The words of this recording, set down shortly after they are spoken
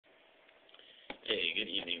Hey, good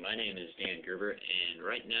evening. My name is Gerber, and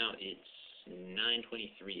right now it's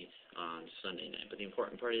 9:23 on Sunday night. But the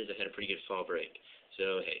important part is I had a pretty good fall break.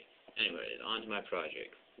 So hey, anyway, on to my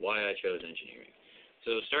project. Why I chose engineering.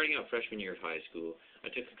 So starting out freshman year of high school, I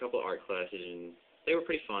took a couple art classes, and they were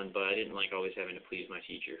pretty fun. But I didn't like always having to please my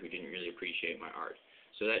teacher, who didn't really appreciate my art.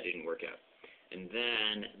 So that didn't work out. And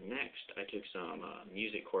then next, I took some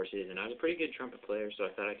music courses, and I was a pretty good trumpet player, so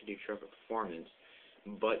I thought I could do trumpet performance.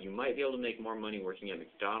 But you might be able to make more money working at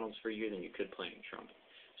McDonald's for a year than you could playing trumpet.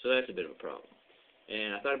 So that's a bit of a problem.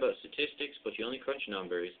 And I thought about statistics, but you only crunch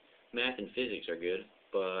numbers. Math and physics are good,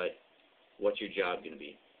 but what's your job going to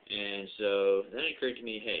be? And so then it occurred to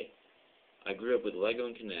me, hey, I grew up with Lego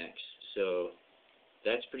and Connects, so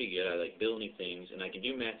that's pretty good. I like building things, and I can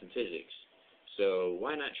do math and physics. So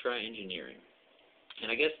why not try engineering? And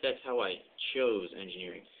I guess that's how I chose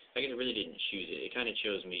engineering. I guess I really didn't choose it. It kind of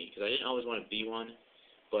chose me, because I didn't always want to be one,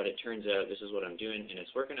 but it turns out this is what I'm doing, and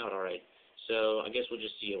it's working out all right. So I guess we'll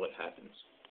just see what happens.